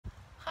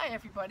Hi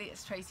everybody,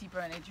 it's Tracy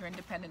Bernard, your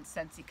independent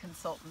Scentsy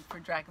consultant for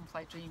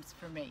Dragonfly Dreams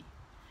for Me.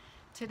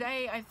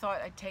 Today I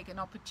thought I'd take an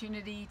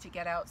opportunity to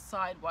get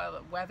outside while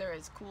the weather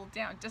is cooled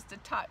down just a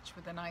touch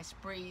with a nice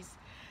breeze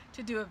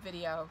to do a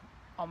video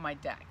on my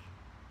deck.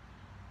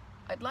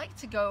 I'd like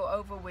to go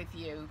over with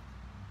you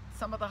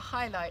some of the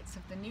highlights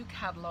of the new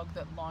catalog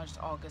that launched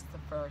August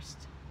the 1st.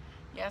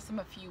 Yes, I'm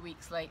a few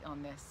weeks late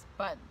on this,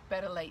 but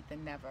better late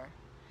than never.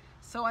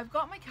 So I've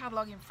got my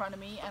catalog in front of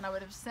me, and I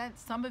would have sent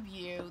some of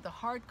you the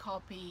hard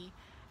copy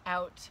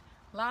out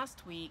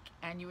last week,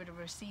 and you would have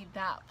received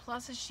that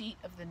plus a sheet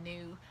of the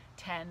new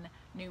 10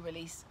 new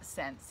release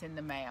scents in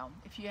the mail.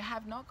 If you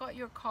have not got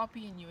your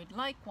copy and you would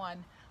like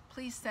one,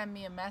 please send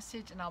me a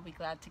message and I'll be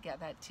glad to get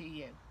that to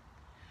you.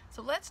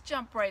 So let's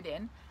jump right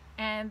in,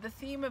 and the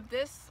theme of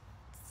this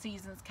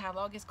season's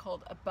catalog is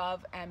called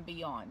Above and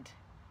Beyond,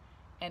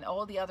 and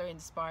all the other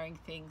inspiring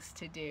things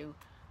to do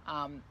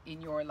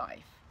in your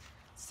life.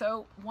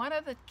 So one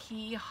of the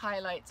key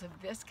highlights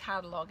of this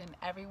catalog, and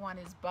everyone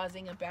is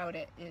buzzing about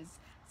it, is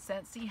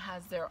Scentsy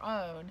has their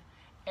own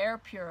air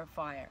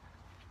purifier.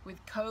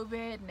 With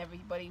COVID and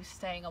everybody was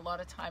staying a lot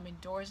of time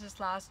indoors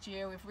this last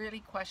year, we've really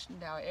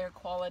questioned our air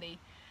quality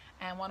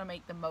and want to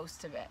make the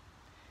most of it.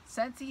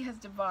 Scentsy has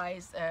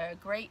devised a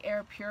great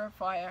air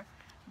purifier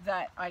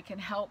that I can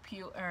help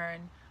you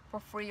earn for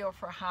free or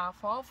for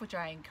half off, which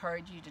I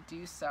encourage you to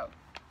do so.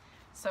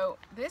 So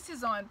this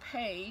is on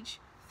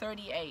page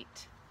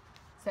 38.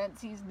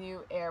 Scentsy's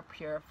new air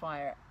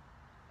purifier,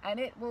 and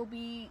it will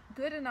be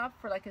good enough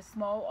for like a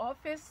small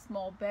office,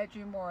 small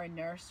bedroom, or a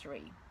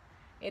nursery.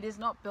 It is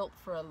not built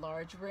for a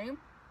large room,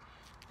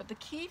 but the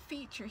key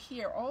feature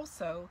here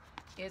also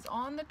is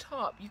on the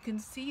top. You can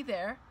see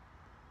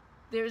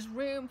there's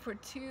room for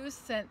 2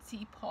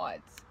 Scentsy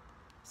pods,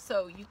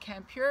 so you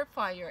can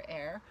purify your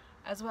air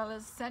as well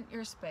as scent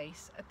your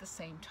space at the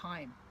same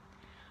time.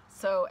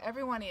 So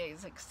everyone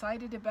is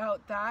excited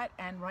about that,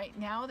 and right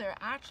now they're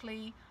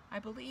actually, I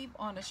believe,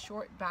 on a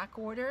short back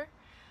order,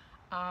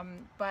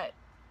 but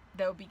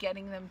they'll be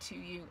getting them to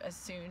you as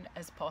soon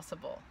as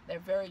possible. They're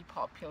very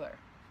popular.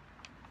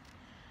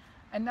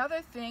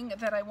 Another thing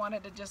that I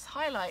wanted to just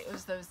highlight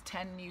was those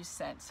 10 new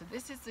scents. So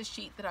this is the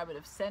sheet that I would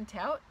have sent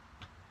out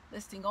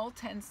listing all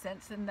 10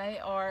 scents, and they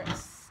are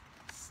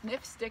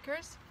sniff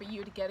stickers for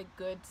you to get a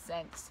good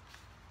sense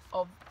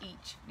of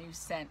each new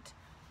scent.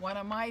 One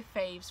of my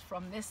faves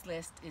from this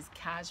list is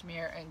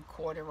Cashmere and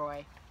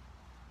Corduroy.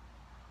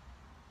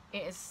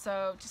 It is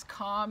so just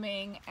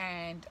calming,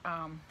 and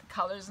the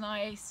color's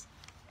nice,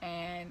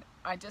 and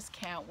I just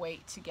can't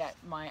wait to get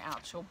my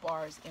actual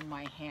bars in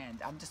my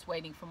hand. I'm just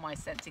waiting for my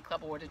Scentsy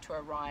Club order to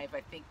arrive,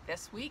 I think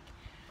this week,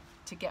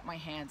 to get my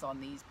hands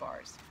on these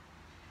bars.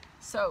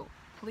 So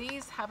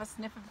please have a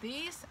sniff of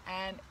these,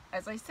 and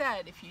as I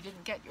said, if you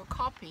didn't get your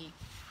copy,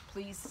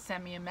 please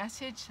send me a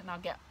message and I'll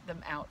get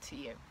them out to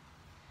you.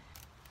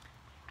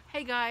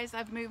 Hey guys,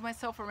 I've moved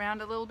myself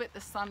around a little bit. The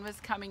sun was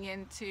coming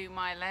into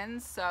my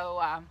lens, so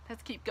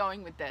let's keep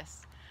going with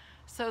this.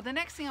 So the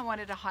next thing I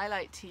wanted to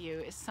highlight to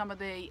you is some of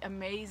the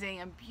amazing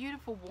and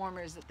beautiful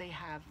warmers that they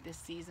have this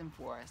season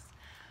for us.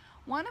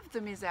 One of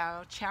them is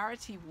our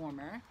charity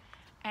warmer,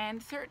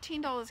 and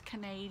 $13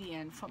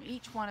 Canadian from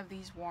each one of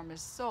these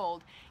warmers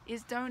sold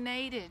is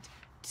donated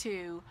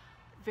to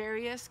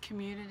various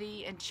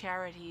community and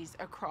charities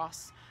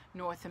across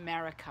North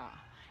America.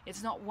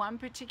 It's not one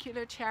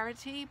particular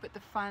charity, but the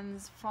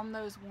funds from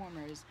those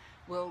warmers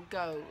will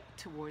go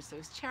towards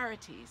those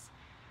charities.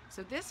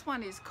 So this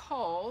one is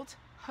called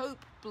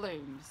Hope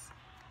Blooms,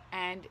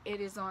 and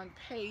it is on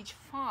page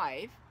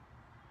 5,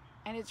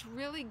 and it's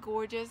really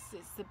gorgeous.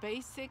 It's the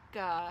basic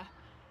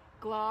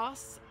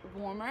glass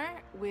warmer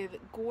with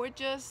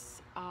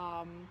gorgeous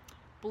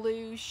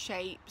blue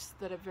shapes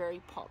that are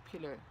very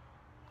popular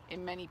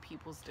in many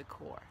people's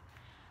decor.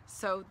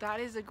 So that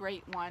is a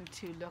great one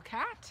to look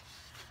at.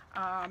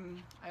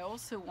 I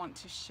also want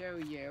to show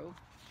you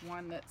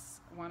one that's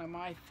one of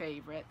my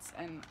favorites,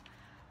 and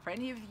for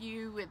any of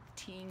you with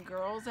teen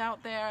girls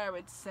out there, I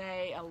would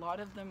say a lot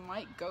of them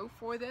might go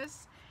for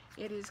this.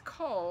 It is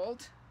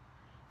called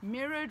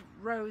Mirrored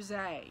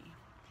Rosé,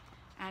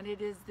 and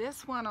it is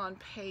this one on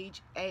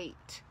page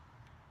 8,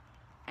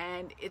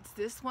 and it's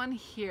this one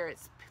here.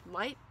 It's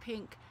light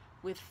pink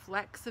with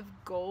flecks of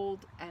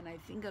gold and I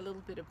think a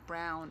little bit of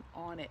brown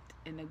on it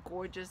in a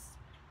gorgeous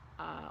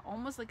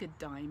almost like a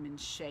diamond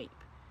shape,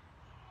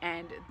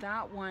 and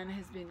that one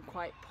has been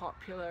quite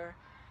popular.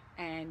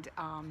 And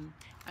I'm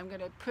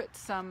going to put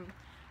some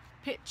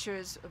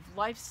pictures of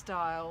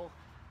lifestyle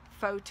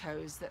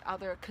photos that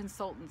other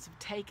consultants have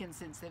taken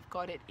since they've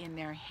got it in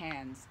their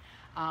hands.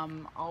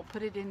 I'll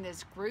put it in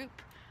this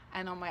group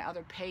and on my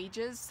other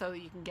pages so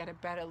you can get a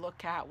better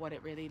look at what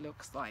it really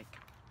looks like.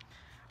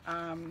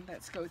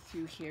 Let's go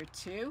through here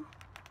too.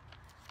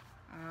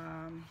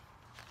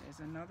 There's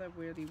another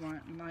really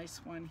nice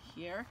one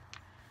here.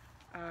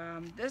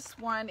 This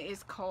one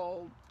is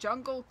called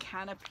Jungle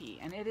Canopy,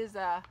 and it is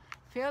a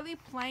fairly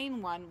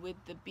plain one with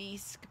the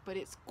bisque, but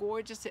it's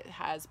gorgeous. It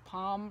has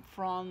palm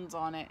fronds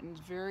on it and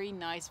very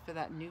nice for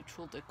that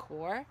neutral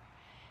decor.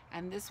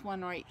 And this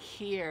one right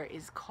here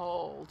is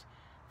called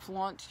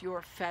Flaunt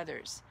Your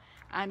Feathers.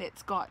 And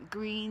it's got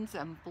greens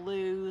and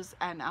blues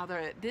and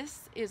other.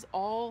 This is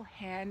all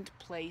hand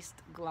placed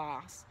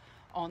glass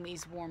on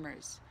these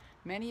warmers.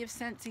 Many of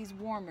Scentsy's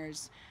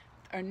warmers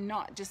are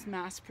not just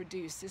mass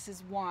produced. This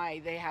is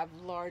why they have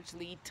large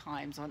lead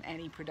times on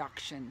any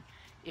production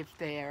if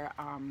they're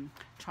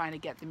trying to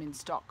get them in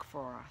stock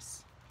for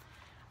us.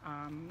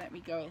 Let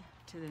me go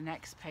to the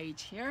next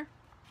page here.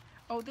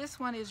 Oh, this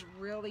one is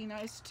really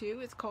nice too.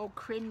 It's called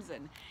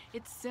Crimson.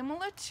 It's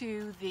similar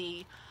to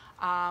the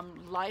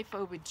Life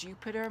Over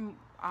Jupiter,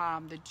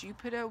 the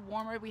Jupiter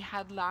warmer we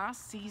had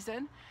last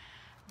season.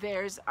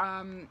 There's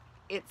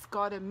it's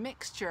got a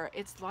mixture.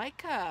 It's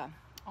like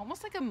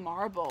almost like a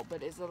marble,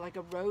 but it's like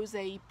a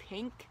rosé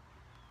pink.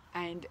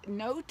 And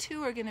no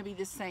two are going to be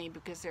the same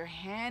because they're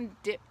hand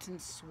dipped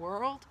and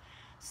swirled.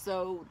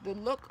 So the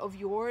look of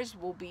yours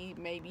will be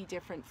maybe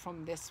different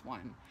from this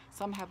one.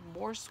 Some have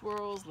more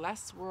swirls,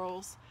 less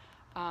swirls,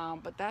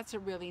 but that's a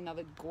really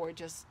another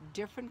gorgeous,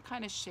 different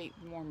kind of shape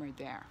warmer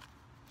there.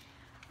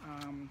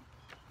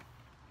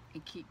 I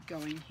keep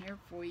going here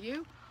for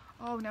you.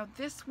 Oh, now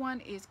this one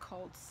is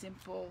called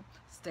Simple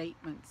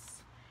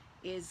Statements,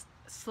 is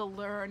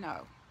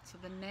Salerno. So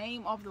the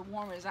name of the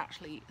warmer is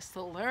actually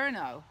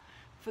Salerno.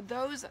 For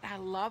those that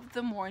have loved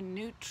the more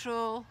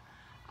neutral,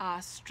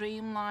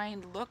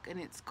 streamlined look, and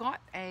it's got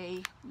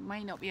a, you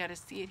might not be able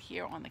to see it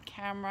here on the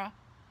camera,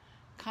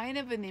 kind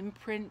of an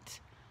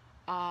imprint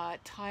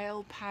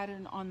tile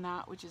pattern on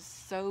that, which is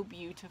so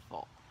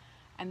beautiful.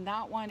 And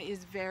that one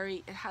is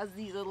very, it has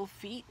these little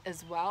feet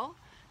as well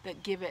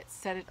that give it,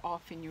 set it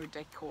off in your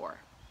decor.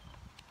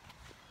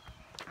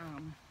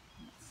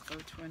 Let's go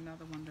to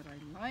another one that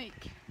I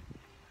like.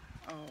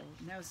 Oh,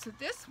 no, so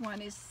this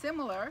one is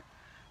similar.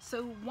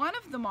 So one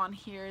of them on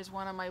here is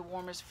one of my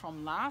warmers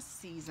from last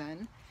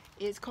season.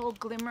 It's called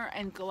Glimmer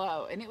and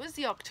Glow, and it was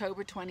the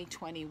October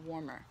 2020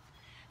 warmer.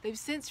 They've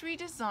since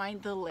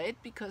redesigned the lid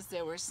because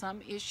there were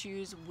some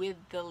issues with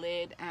the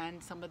lid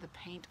and some of the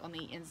paint on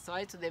the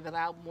inside, so they've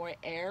allowed more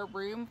air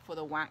room for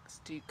the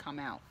wax to come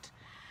out.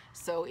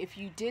 So if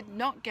you did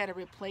not get a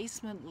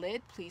replacement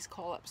lid, please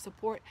call up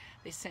support.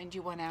 They send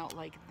you one out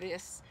like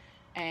this,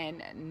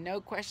 and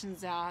no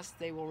questions asked,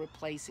 they will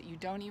replace it. You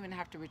don't even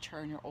have to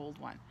return your old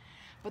one.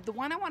 But the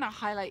one I want to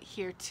highlight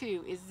here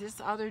too is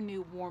this other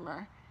new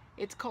warmer.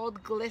 It's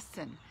called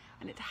Glisten,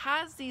 and it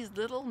has these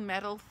little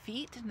metal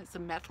feet, and it's a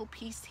metal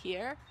piece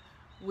here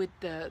with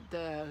the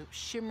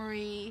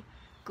shimmery,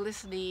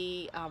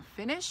 glistening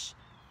finish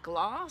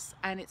gloss,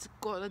 and it's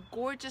got a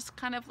gorgeous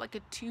kind of like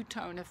a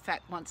two-tone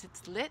effect once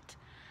it's lit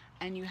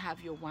and you have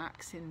your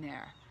wax in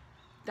there.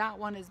 That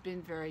one has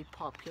been very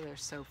popular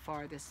so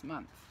far this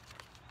month.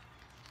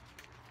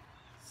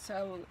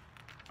 So,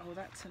 oh,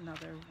 that's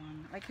another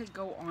one. I could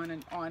go on,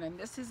 and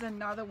this is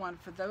another one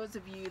for those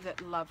of you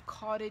that love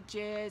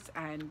cottages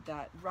and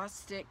that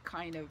rustic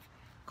kind of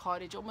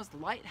cottage, almost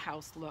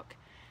lighthouse look.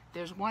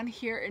 There's one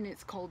here, and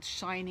it's called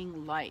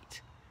Shining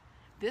Light.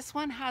 This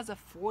one has a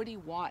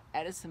 40-watt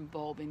Edison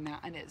bulb in that,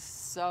 and it's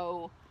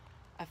so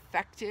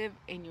effective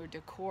in your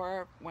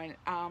decor when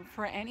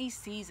for any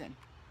season.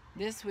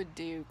 This would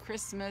do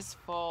Christmas,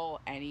 fall,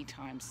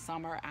 anytime,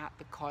 summer at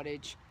the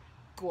cottage.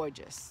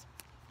 Gorgeous.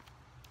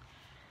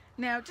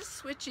 Now, just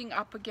switching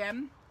up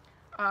again,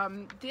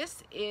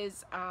 this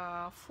is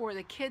for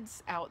the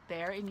kids out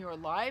there in your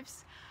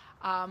lives.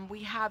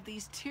 We have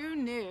these two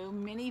new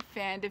mini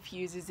fan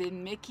diffusers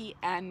in Mickey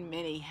and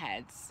Minnie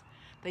heads.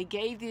 They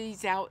gave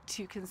these out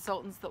to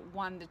consultants that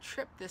won the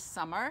trip this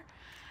summer,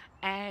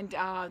 and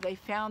they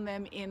found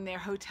them in their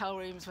hotel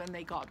rooms when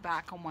they got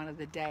back on one of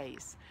the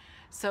days.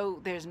 So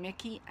there's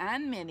Mickey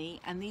and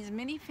Minnie, and these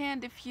mini fan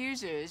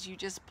diffusers, you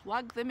just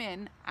plug them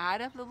in,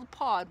 add a little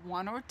pod,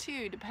 1 or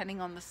 2, depending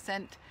on the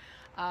scent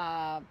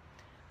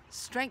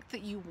strength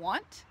that you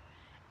want.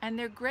 And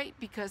they're great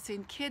because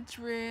in kids'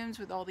 rooms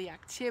with all the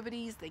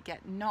activities, they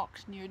get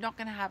knocked, and you're not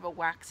going to have a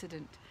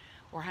waxident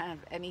or have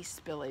any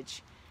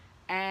spillage.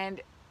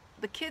 And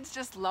the kids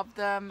just love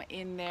them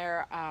in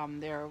their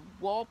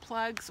wall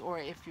plugs, or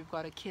if you've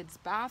got a kid's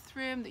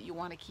bathroom that you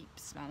want to keep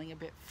smelling a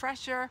bit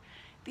fresher.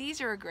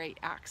 These are a great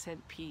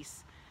accent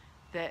piece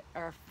that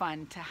are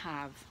fun to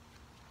have.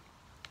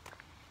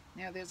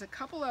 Now there's a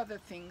couple other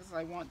things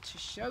I want to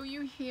show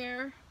you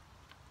here,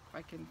 if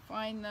I can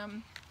find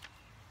them.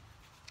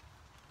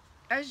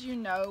 As you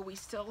know, we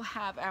still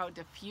have our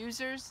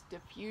diffusers.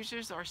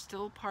 Diffusers are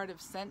still part of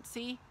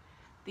Scentsy.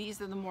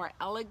 These are the more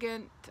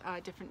elegant,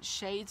 different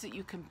shades that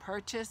you can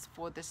purchase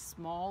for the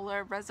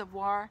smaller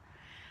reservoir.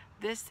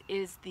 This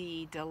is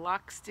the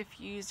deluxe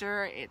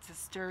diffuser. It's a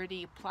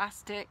sturdy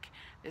plastic.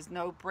 There's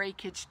no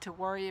breakage to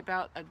worry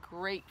about. A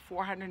great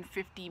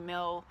 450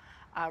 ml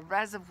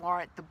reservoir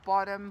at the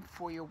bottom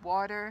for your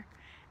water,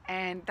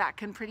 and that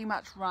can pretty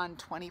much run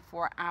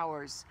 24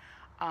 hours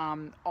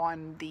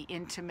on the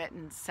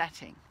intermittent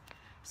setting.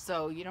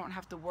 So you don't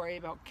have to worry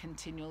about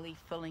continually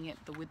filling it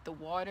with the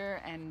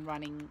water and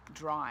running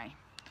dry.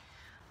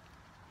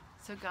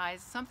 So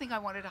guys, something I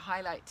wanted to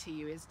highlight to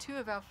you is 2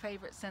 of our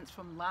favorite scents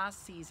from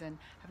last season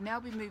have now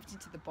been moved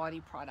into the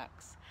body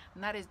products,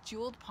 and that is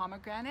Jeweled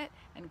Pomegranate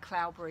and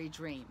Cloudberry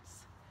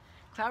Dreams.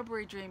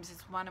 Cloudberry Dreams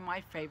is one of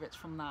my favorites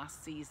from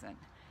last season,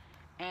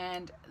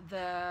 and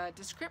the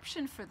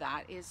description for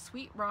that is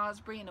sweet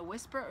raspberry and a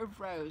whisper of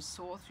rose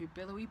soar through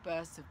billowy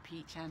bursts of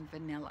peach and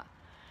vanilla.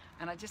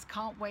 And I just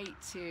can't wait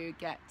to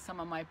get some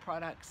of my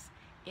products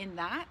in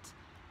that.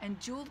 And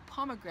Jeweled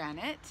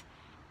Pomegranate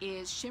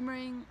is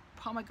shimmering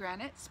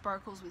pomegranate,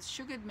 sparkles with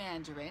sugared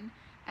mandarin,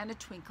 and a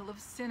twinkle of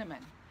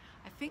cinnamon.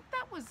 I think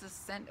that was the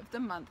scent of the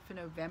month for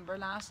November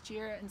last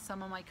year, and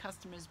some of my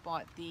customers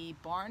bought the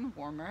barn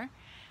warmer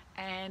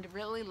and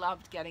really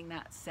loved getting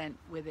that scent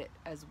with it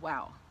as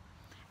well.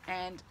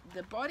 And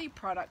the body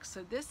products,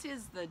 so this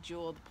is the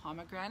Jeweled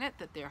Pomegranate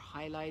that they're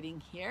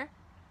highlighting here,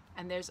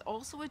 and there's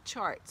also a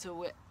chart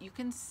so you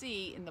can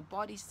see in the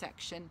body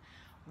section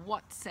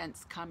what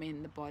scents come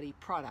in the body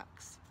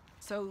products.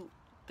 So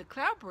the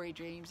Cloudberry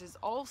Dreams is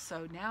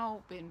also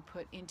now been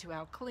put into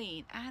our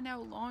clean and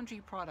our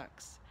laundry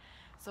products.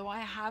 So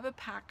I have a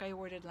pack I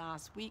ordered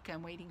last week.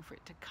 I'm waiting for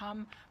it to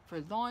come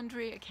for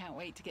laundry. I can't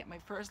wait to get my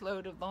first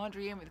load of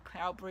laundry in with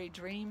Cloudberry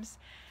Dreams,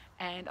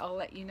 and I'll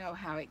let you know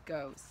how it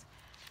goes.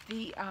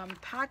 The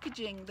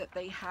packaging that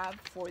they have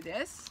for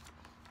this,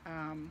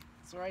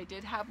 sorry, I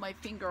did have my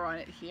finger on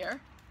it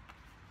here.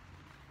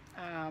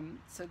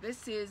 So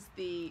this is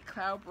the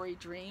Cloudberry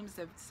Dreams.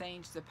 They've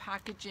changed the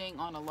packaging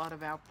on a lot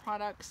of our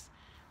products.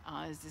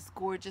 Is this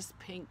gorgeous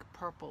pink,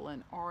 purple,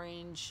 and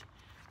orange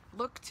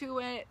look to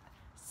it.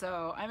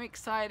 So I'm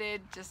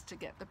excited just to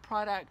get the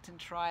product and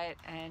try it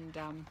and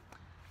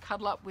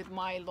cuddle up with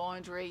my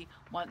laundry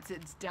once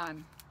it's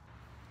done.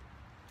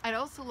 I'd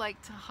also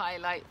like to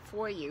highlight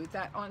for you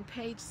that on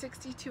page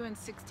 62 and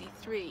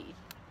 63,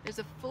 there's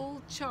a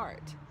full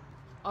chart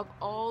of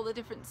all the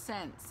different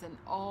scents and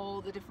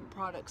all the different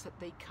products that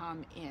they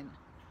come in.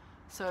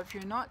 So if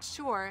you're not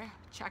sure,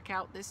 check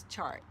out this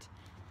chart.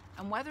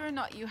 And whether or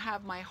not you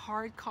have my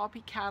hard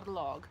copy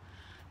catalog,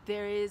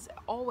 there is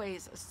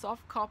always a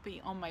soft copy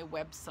on my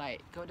website.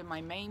 Go to my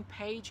main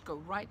page,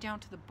 go right down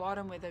to the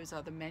bottom where those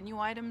other menu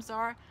items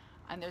are,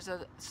 and there's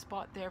a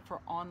spot there for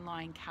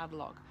online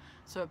catalog.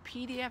 So a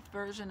PDF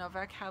version of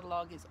our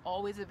catalog is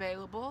always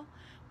available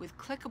with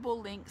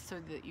clickable links so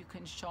that you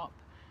can shop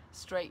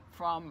straight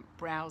from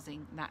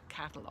browsing that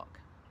catalog.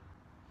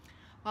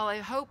 Well, I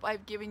hope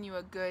I've given you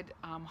a good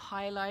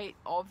highlight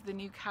of the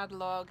new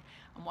catalog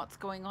and what's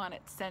going on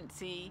at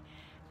Scentsy.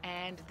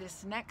 And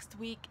this next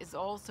week is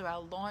also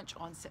our launch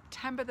on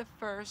September the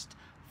 1st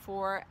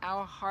for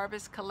our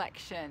harvest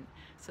collection.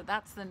 So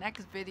that's the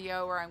next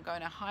video where I'm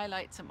going to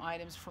highlight some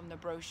items from the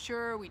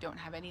brochure. We don't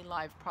have any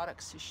live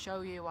products to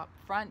show you up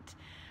front,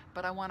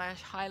 but I want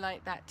to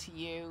highlight that to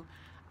you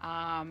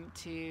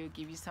to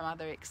give you some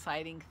other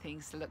exciting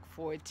things to look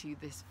forward to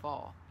this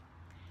fall.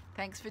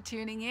 Thanks for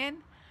tuning in.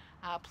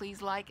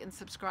 Please like and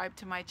subscribe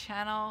to my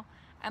channel,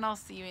 and I'll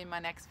see you in my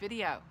next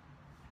video.